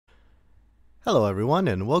Hello everyone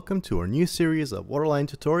and welcome to our new series of Waterline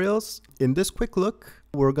tutorials. In this quick look,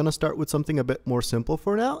 we're going to start with something a bit more simple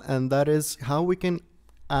for now, and that is how we can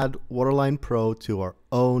add Waterline Pro to our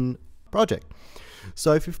own project.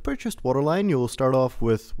 So if you've purchased Waterline, you will start off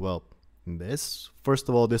with, well, this. First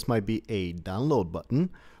of all, this might be a download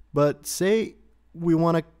button, but say we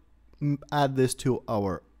want to add this to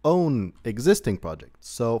our own existing project.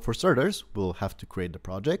 So for starters, we'll have to create the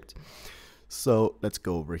project. So let's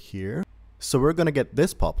go over here. So we're going to get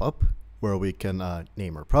this pop-up where we can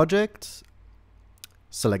name our project,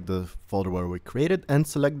 select the folder where we created, and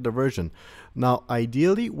select the version. Now,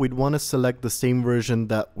 ideally, we'd want to select the same version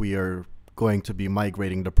that we are going to be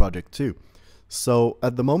migrating the project to. So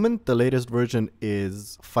at the moment, the latest version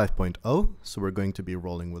is 5.0, so we're going to be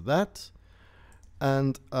rolling with that.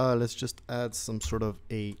 And let's just add some sort of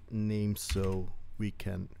a name so we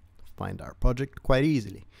can find our project quite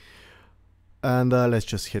easily. And let's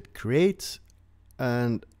just hit create,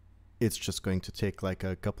 and it's just going to take like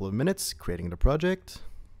a couple of minutes creating the project.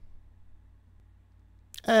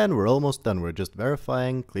 And we're almost done. We're just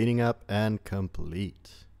verifying, cleaning up, and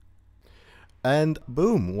complete. And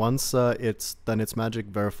boom, once it's done its magic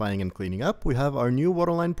verifying and cleaning up, we have our new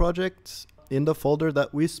Waterline project in the folder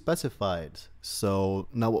that we specified. So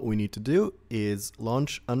now what we need to do is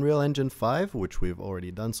launch Unreal Engine 5, which we've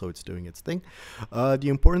already done, so it's doing its thing. The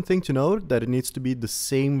important thing to note that it needs to be the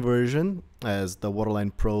same version as the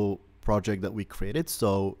Waterline Pro project that we created.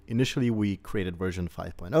 So initially we created version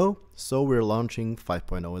 5.0, so we're launching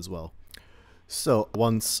 5.0 as well. So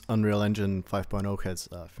once Unreal Engine 5.0 has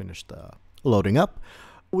finished loading up,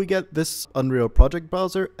 we get this Unreal project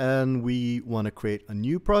browser and we want to create a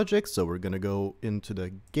new project. So we're going to go into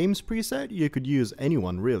the games preset. You could use any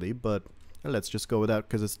one really, but let's just go with that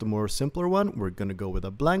because it's the more simpler one. We're going to go with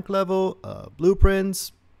a blank level,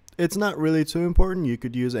 blueprints. It's not really too important. You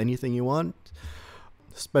could use anything you want.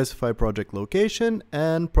 Specify project location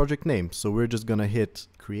and project name. So we're just going to hit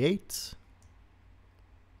create.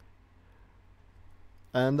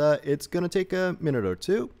 And it's going to take a minute or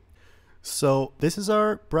two. So this is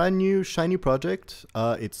our brand new shiny project.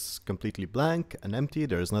 It's completely blank and empty.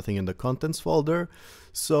 There's nothing in the contents folder.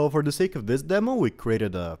 So for the sake of this demo, we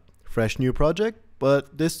created a fresh new project,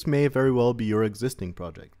 but this may very well be your existing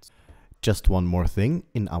project. Just one more thing.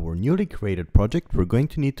 In our newly created project, we're going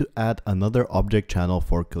to need to add another object channel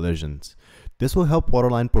for collisions. This will help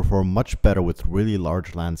Waterline perform much better with really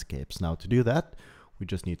large landscapes. Now to do that, we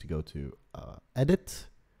just need to go to Edit,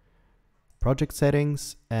 Project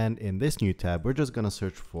Settings, and in this new tab, we're just going to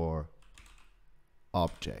search for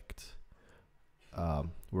Object.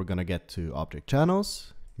 We're going to get to Object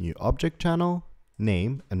Channels, New Object Channel,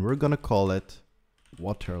 Name, and we're going to call it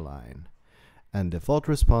Waterline. And default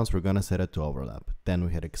response, we're going to set it to overlap. Then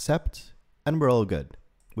we hit Accept, and we're all good.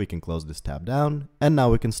 We can close this tab down, and now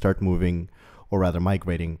we can start moving, or rather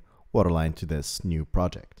migrating, Waterline to this new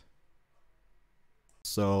project.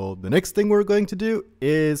 So the next thing we're going to do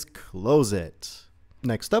is close it.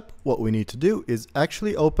 Next up, what we need to do is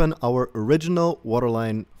actually open our original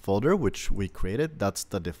Waterline folder, which we created. That's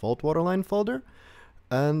the default Waterline folder.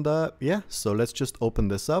 And yeah, so let's just open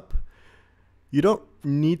this up. You don't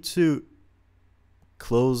need to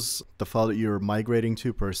close the file that you're migrating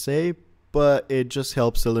to per se, but it just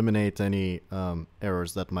helps eliminate any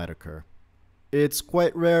errors that might occur. It's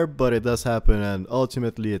quite rare, but it does happen, and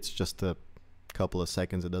ultimately it's just a couple of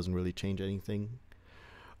seconds. It doesn't really change anything.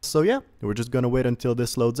 So yeah, we're just gonna wait until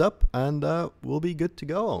this loads up and we'll be good to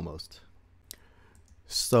go almost.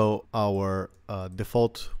 So our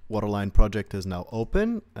default Waterline project is now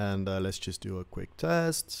open, and let's just do a quick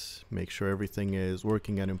test, make sure everything is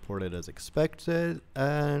working and imported as expected,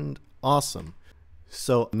 and awesome.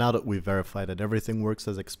 So now that we've verified that everything works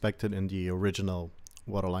as expected in the original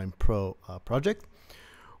Waterline Pro project,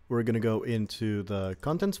 we're gonna go into the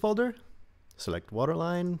contents folder, select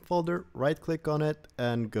Waterline folder, right click on it,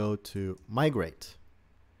 and go to Migrate.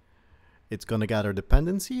 It's going to gather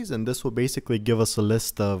dependencies, and this will basically give us a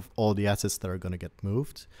list of all the assets that are going to get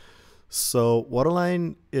moved. So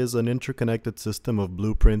Waterline is an interconnected system of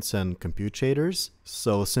blueprints and compute shaders,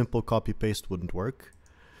 so simple copy paste wouldn't work.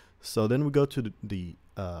 So then we go to the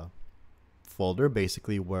folder,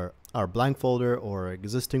 basically where our blank folder or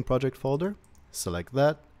existing project folder, select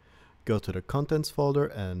that. Go to the contents folder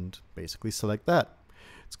and basically select that.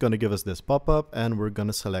 It's going to give us this pop-up, and we're going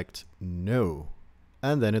to select no.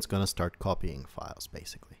 And then it's going to start copying files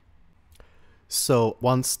basically. So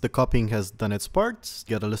once the copying has done its part,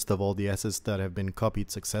 get a list of all the assets that have been copied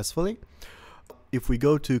successfully. If we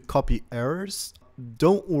go to copy errors,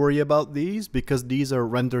 don't worry about these because these are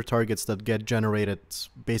render targets that get generated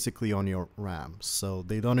basically on your RAM. So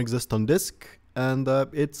they don't exist on disk, and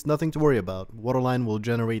it's nothing to worry about. Waterline will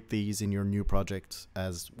generate these in your new project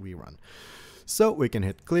as we run. So we can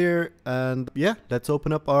hit clear, and yeah, let's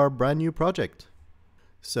open up our brand new project.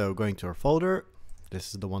 So going to our folder,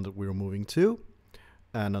 this is the one that we're moving to.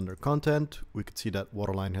 And under content, we could see that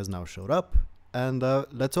Waterline has now showed up. And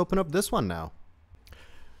let's open up this one now.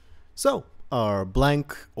 So our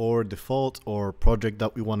blank or default or project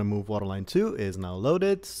that we want to move Waterline to is now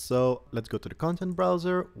loaded. So let's go to the content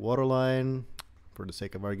browser, Waterline. For the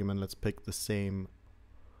sake of argument, let's pick the same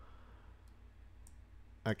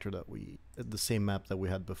actor that the same map that we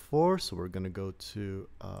had before. So we're going to go to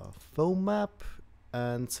foam map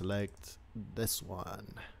and select this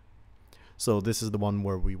one. So this is the one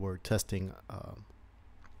where we were testing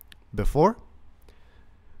before.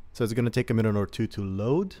 So it's going to take a minute or two to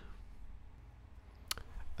load.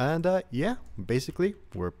 And yeah, basically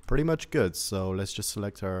we're pretty much good. So let's just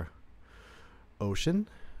select our ocean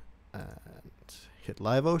and hit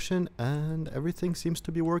live ocean, and everything seems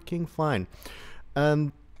to be working fine.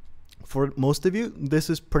 And for most of you, this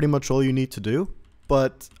is pretty much all you need to do.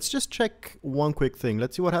 But let's just check one quick thing.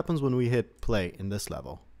 Let's see what happens when we hit play in this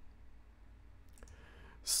level.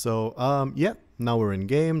 So yeah, now we're in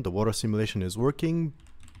game. The water simulation is working,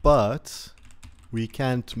 but we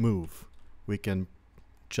can't move. We can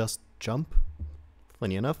just jump.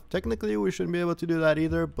 Funny enough, technically we shouldn't be able to do that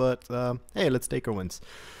either, but hey, let's take our wins.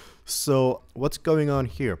 So what's going on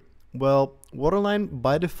here? Well, Waterline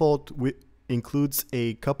by default includes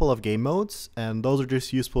a couple of game modes, and those are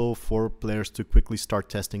just useful for players to quickly start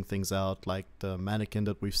testing things out, like the mannequin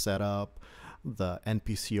that we've set up, the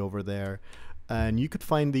NPC over there. And you could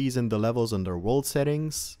find these in the levels under world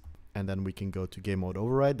settings, and then we can go to game mode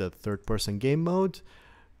override, the third person game mode,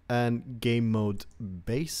 and game mode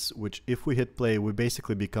base, which if we hit play, we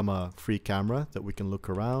basically become a free camera that we can look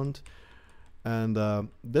around. And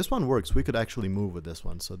this one works. We could actually move with this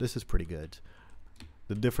one, so this is pretty good.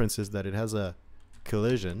 The difference is that it has a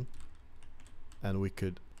collision, and we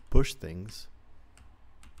could push things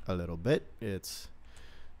a little bit. It's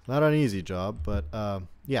not an easy job, but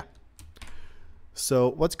yeah. So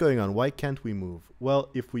what's going on? Why can't we move? Well,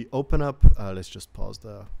 if we open up, let's just pause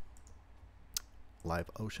the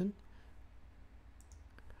live ocean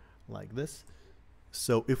like this.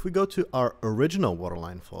 So if we go to our original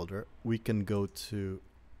Waterline folder, we can go to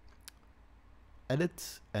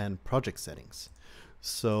edit and project settings.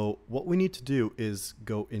 So what we need to do is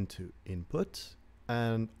go into input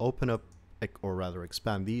and open up, or rather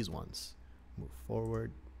expand these ones. Move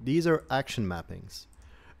forward. These are action mappings.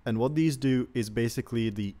 And what these do is basically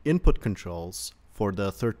the input controls for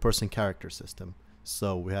the third person character system.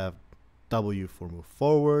 So we have W for move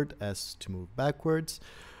forward, S to move backwards.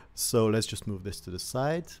 So let's just move this to the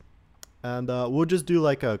side. And we'll just do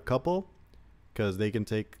like a couple, because they can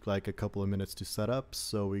take like a couple of minutes to set up.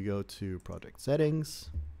 So we go to project settings.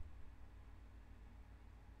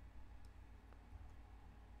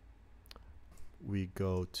 We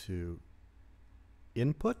go to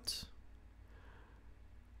input.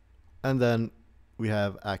 And then we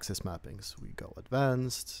have access mappings. We go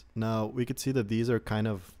advanced. Now we could see that these are kind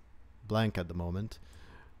of blank at the moment.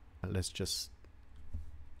 Let's just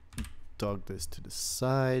dog this to the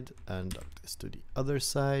side and dog this to the other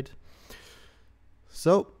side.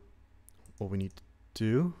 So what we need to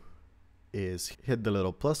do is hit the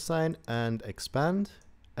little plus sign and expand.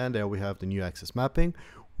 And there we have the new access mapping.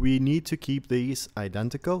 We need to keep these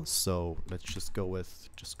identical. So let's just go with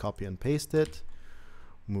just copy and paste it.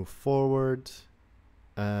 Move forward,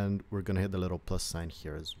 and we're gonna hit the little plus sign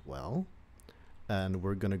here as well, and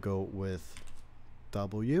we're gonna go with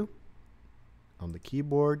W on the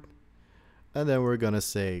keyboard, and then we're gonna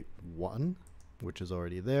say 1, which is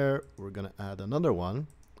already there. We're gonna add another one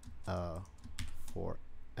for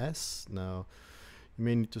S. Now you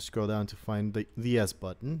may need to scroll down to find the S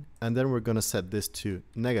button, and then we're gonna set this to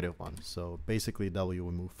 -1. So basically W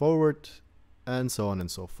will move forward, and so on and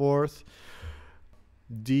so forth.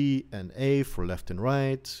 D and A for left and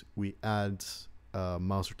right. We add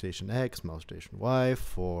mouse rotation X, mouse rotation Y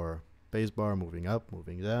for spacebar, moving up,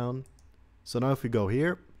 moving down. So now if we go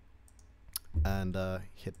here and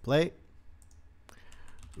hit play.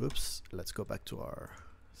 Oops, let's go back to our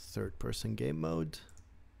third person game mode.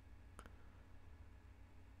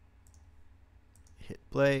 Hit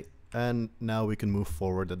play, and now we can move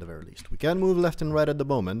forward at the very least. We can't move left and right at the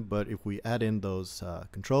moment, but if we add in those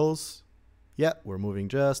controls, yeah, we're moving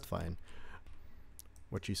just fine.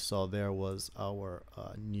 What you saw there was our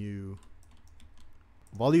new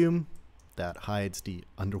volume that hides the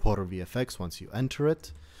underwater VFX once you enter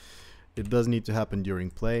it. It does need to happen during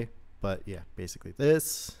play, but yeah, basically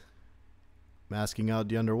this, masking out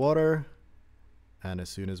the underwater, and as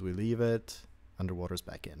soon as we leave it, underwater's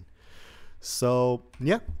back in. So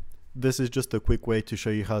yeah, this is just a quick way to show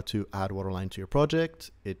you how to add Waterline to your project.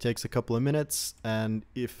 It takes a couple of minutes, and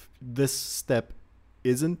if this step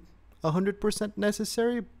isn't 100%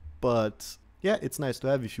 necessary, but yeah, it's nice to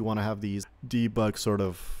have if you want to have these debug sort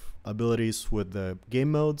of abilities with the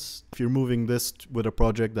game modes. If you're moving this with a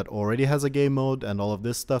project that already has a game mode and all of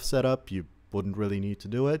this stuff set up, you wouldn't really need to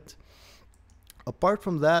do it. Apart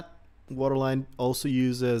from that, Waterline also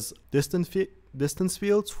uses distance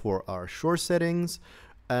fields for our shore settings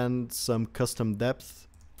and some custom depth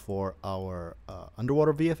for our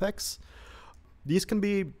underwater VFX. These can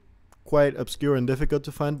be quite obscure and difficult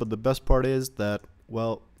to find, but the best part is that,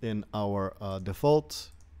 well, in our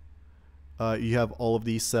default, you have all of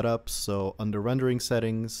these setups. So under rendering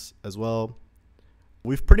settings as well,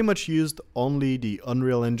 we've pretty much used only the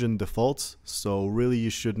Unreal Engine defaults, so really you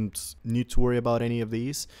shouldn't need to worry about any of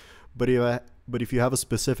these. But if you have a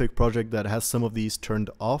specific project that has some of these turned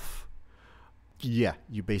off, yeah,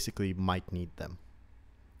 you basically might need them.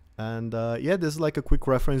 And yeah, this is like a quick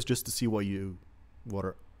reference just to see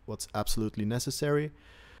what's absolutely necessary.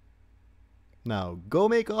 Now, go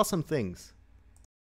make awesome things.